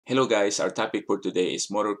Hello guys, our topic for today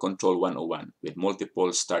is Motor Control 101 with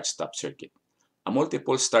multiple start-stop circuit. A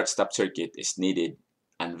multiple start-stop circuit is needed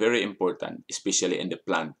and very important, especially in the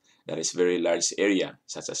plant that is very large area,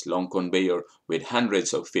 such as long conveyor with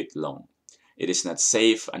hundreds of feet long. It is not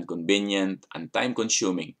safe and convenient and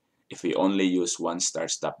time-consuming if we only use one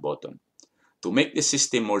start-stop button. To make the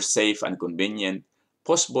system more safe and convenient,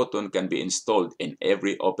 pause button can be installed in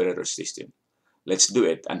every operator system. Let's do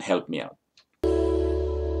it and help me out.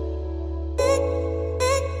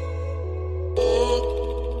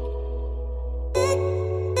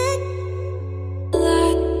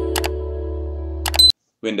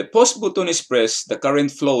 When the pause button is pressed, the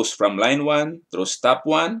current flows from line 1 through stop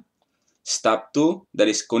 1, stop 2 that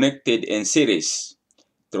is connected in series,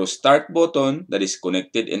 through start button that is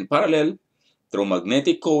connected in parallel, through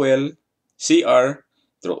magnetic coil, CR,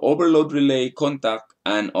 through overload relay contact,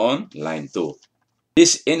 and on line 2.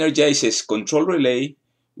 This energizes control relay,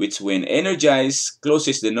 which when energized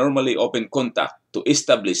closes the normally open contact to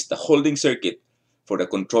establish the holding circuit for the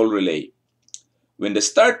control relay. When the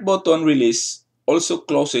start button release also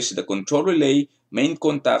closes the control relay main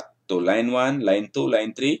contact to line 1, line 2,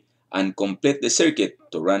 line 3 and complete the circuit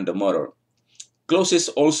to run the motor. Closes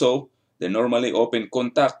also the normally open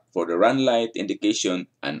contact for the run light indication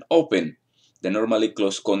and open the normally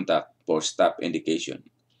closed contact for stop indication.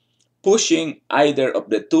 Pushing either of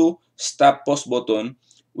the two stop pause button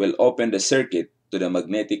will open the circuit to the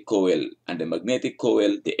magnetic coil and the magnetic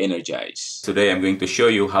coil de-energize. Today I'm going to show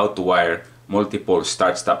you how to wire multiple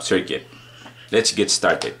start-stop circuit. Let's get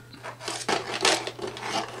started.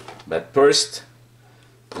 But first,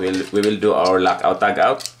 we will do our lockout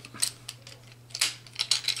tagout.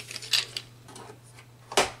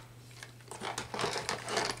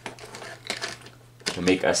 To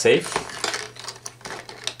make us safe.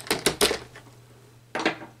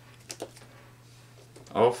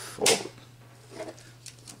 Off.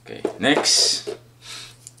 Okay, next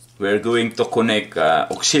we're going to connect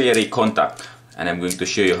auxiliary contact, and I'm going to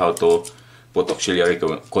show you how to put auxiliary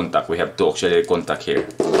contact. We have two auxiliary contact here.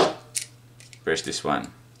 First this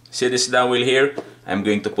one. See this down wheel here? I'm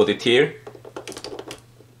going to put it here.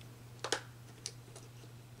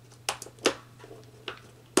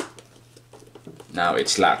 Now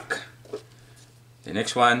it's locked. The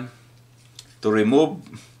next one, to remove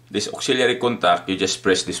this auxiliary contact, you just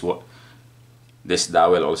press this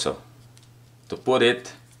dowel also. To put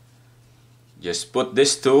it, just put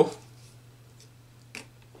this two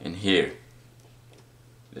in here.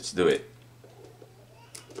 Let's do it.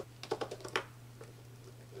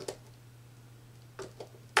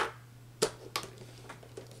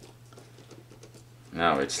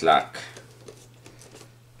 Now it's locked.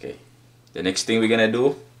 Okay. The next thing we're gonna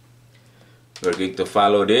do, we're going to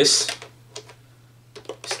follow this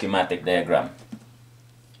schematic diagram.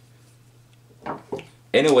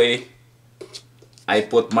 Anyway, I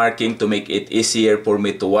put marking to make it easier for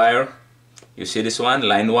me to wire. You see this one,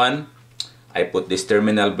 line 1. I put this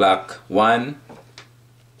terminal block 1,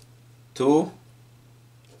 2,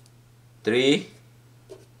 3,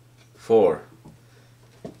 4.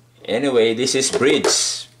 Anyway, this is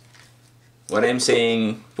bridge. What I'm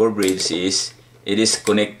saying for bridge is it is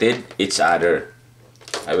connected each other.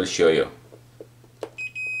 I will show you.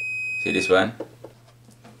 See this one?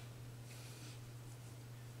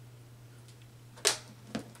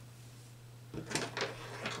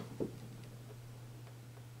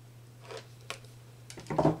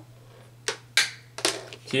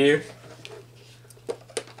 Here,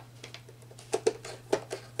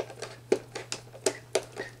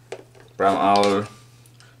 from our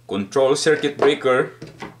control circuit breaker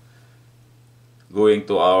going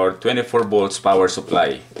to our 24 volts power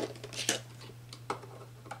supply.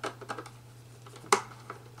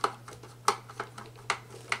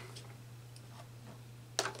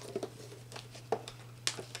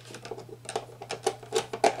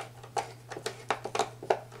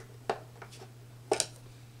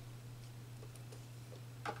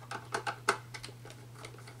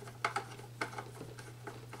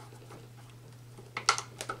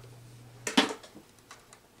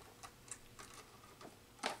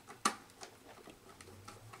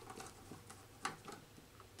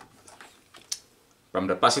 From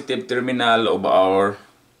the positive terminal of our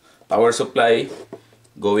power supply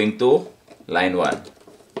going to line 1.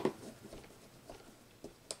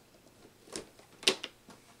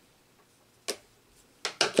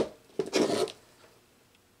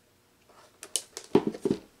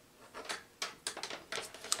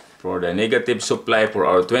 For the negative supply for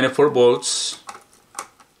our 24 volts,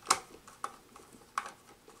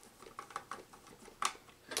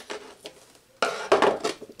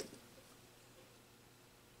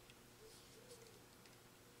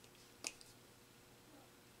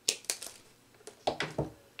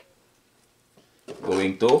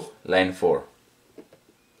 going to line 4.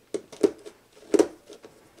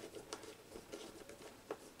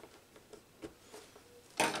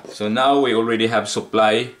 So now we already have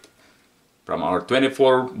supply from our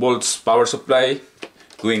 24 volts power supply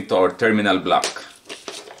going to our terminal block.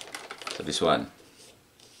 So this one.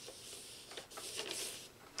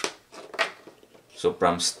 So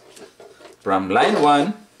from line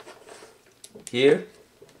 1 here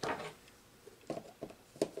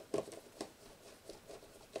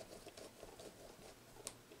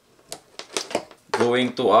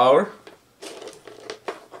going to our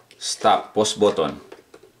stop post button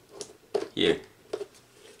here.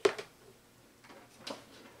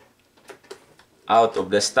 Out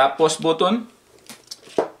of the stop post button,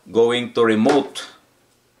 going to remote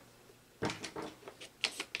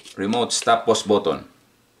stop post button.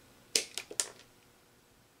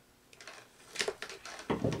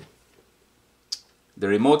 The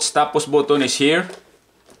remote stop post button is here.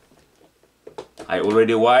 I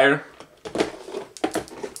already wire.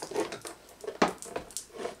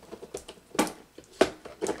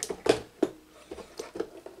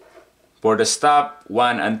 For the stop,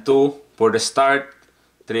 1 and 2. For the start,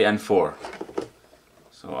 3 and 4.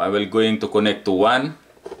 So I will going to connect to 1.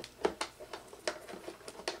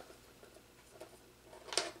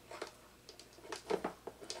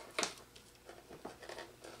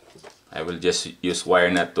 I will just use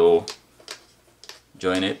wire nut to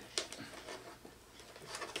join it.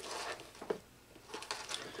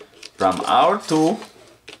 From our 2,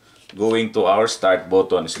 going to our start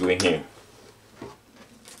button is going here.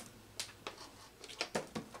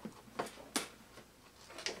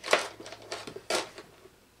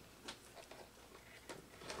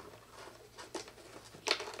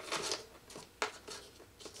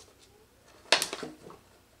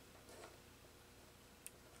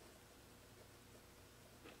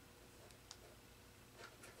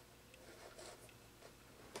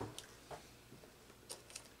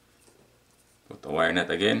 Put the wire nut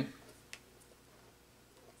again.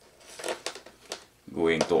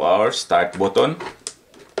 Going to our start button.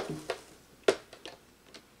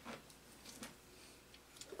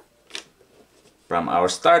 From our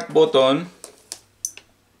start button,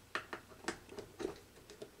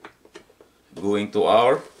 going to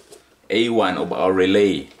our A1 of our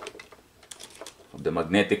relay of the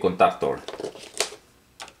magnetic contactor.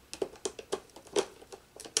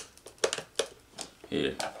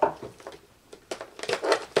 Here.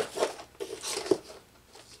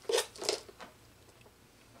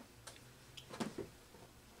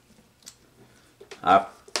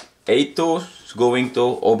 Up A2 is going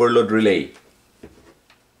to overload relay.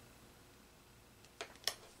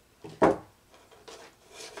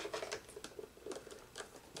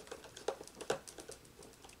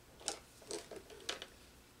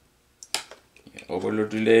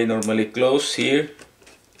 Overload relay normally close here.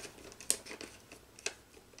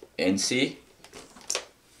 NC.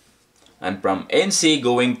 And from NC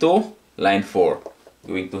going to line 4.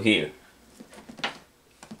 Going to here.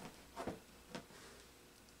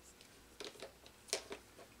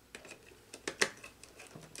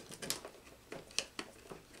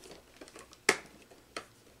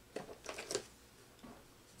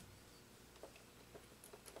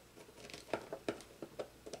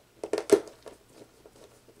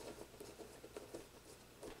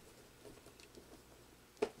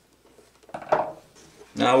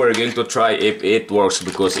 Now we're going to try if it works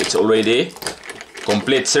because it's already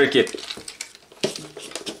complete circuit.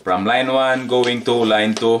 From line 1 going to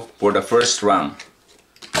line 2 for the first rung.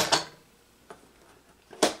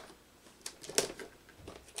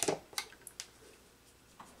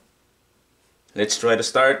 Let's try to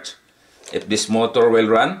start if this motor will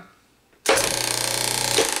run.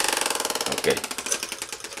 Okay,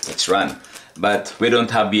 it's run, but we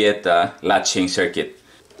don't have yet a latching circuit.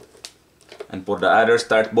 And for the other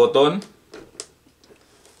start button,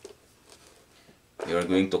 you are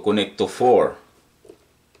going to connect to 4.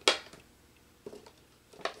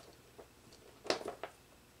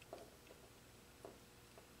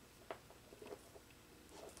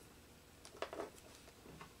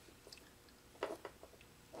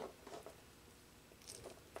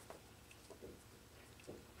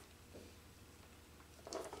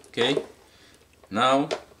 Okay, now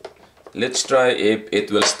let's try if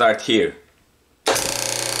it will start here.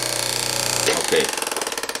 Okay,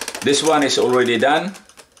 this one is already done.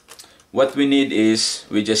 What we need is,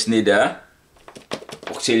 we just need a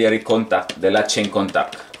auxiliary contact, the latching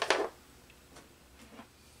contact.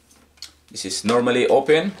 This is normally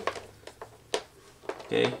open.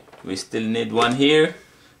 Okay, we still need one here,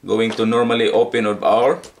 going to normally open of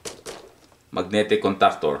our magnetic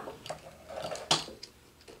contactor.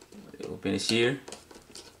 Open is here.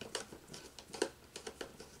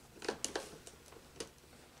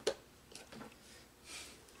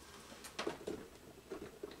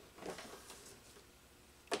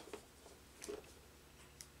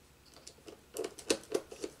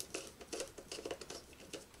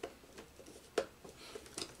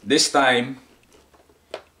 This time,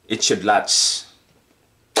 it should latch.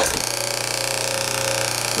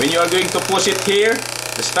 When you are going to push it here,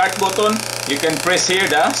 the start button, you can press here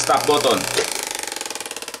the stop button.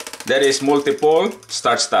 That is multiple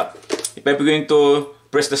start stop. If I'm going to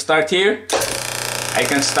press the start here, I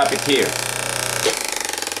can stop it here.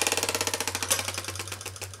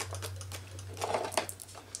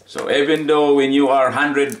 So even though when you are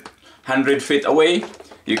 100 feet away,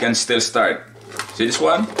 you can still start. See this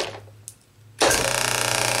one?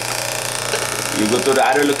 You go to the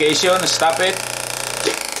other location, stop it.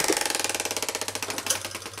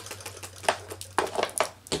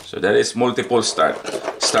 So that is multiple start,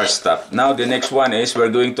 stop. Now the next one is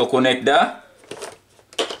we're going to connect the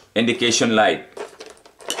indication light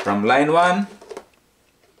from line 1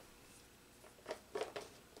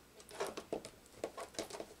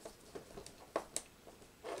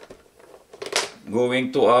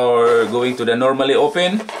 going to the normally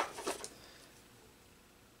open.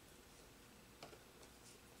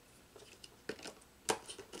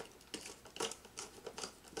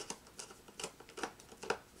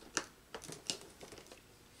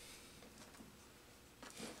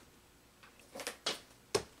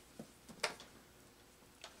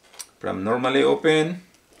 From normally open,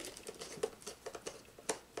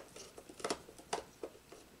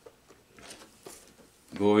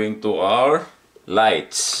 going to our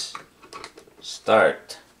lights,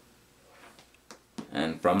 start,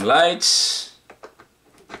 and from lights,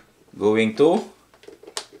 going to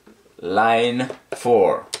line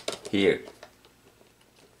 4 here.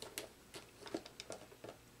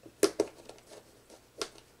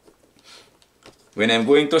 When I'm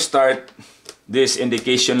going to start, this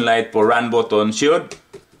indication light for run button should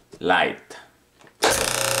light.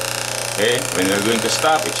 Okay, when we're going to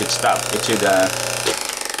stop, it should stop. It should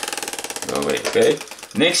go away. Okay.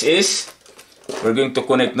 Next is we're going to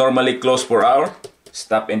connect normally close for our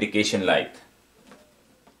stop indication light.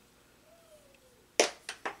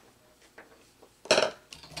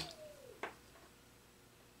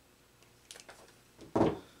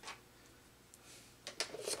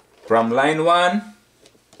 From line 1.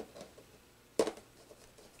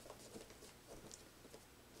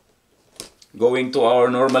 Going to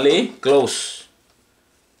our normally close.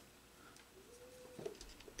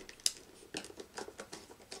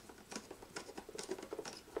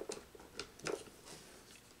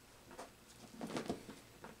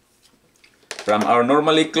 From our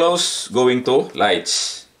normally close, going to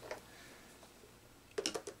lights.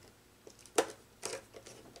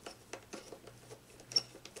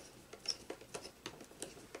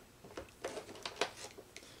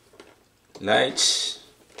 Lights.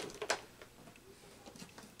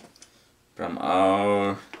 From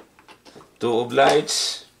our tube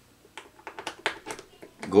lights,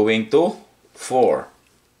 going to 4.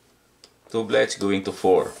 Tube lights going to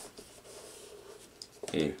 4.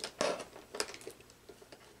 Here.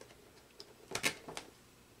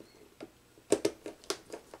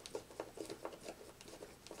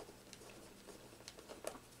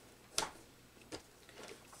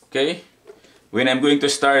 Okay. When I'm going to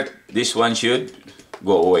start, this one should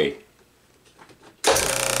go away.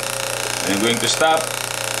 I'm going to stop,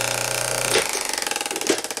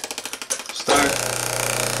 start,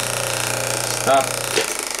 stop.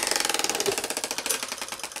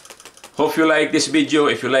 Hope you like this video.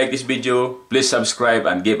 If you like this video, please subscribe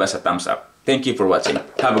and give us a thumbs up. Thank you for watching.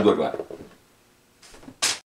 Have a good one.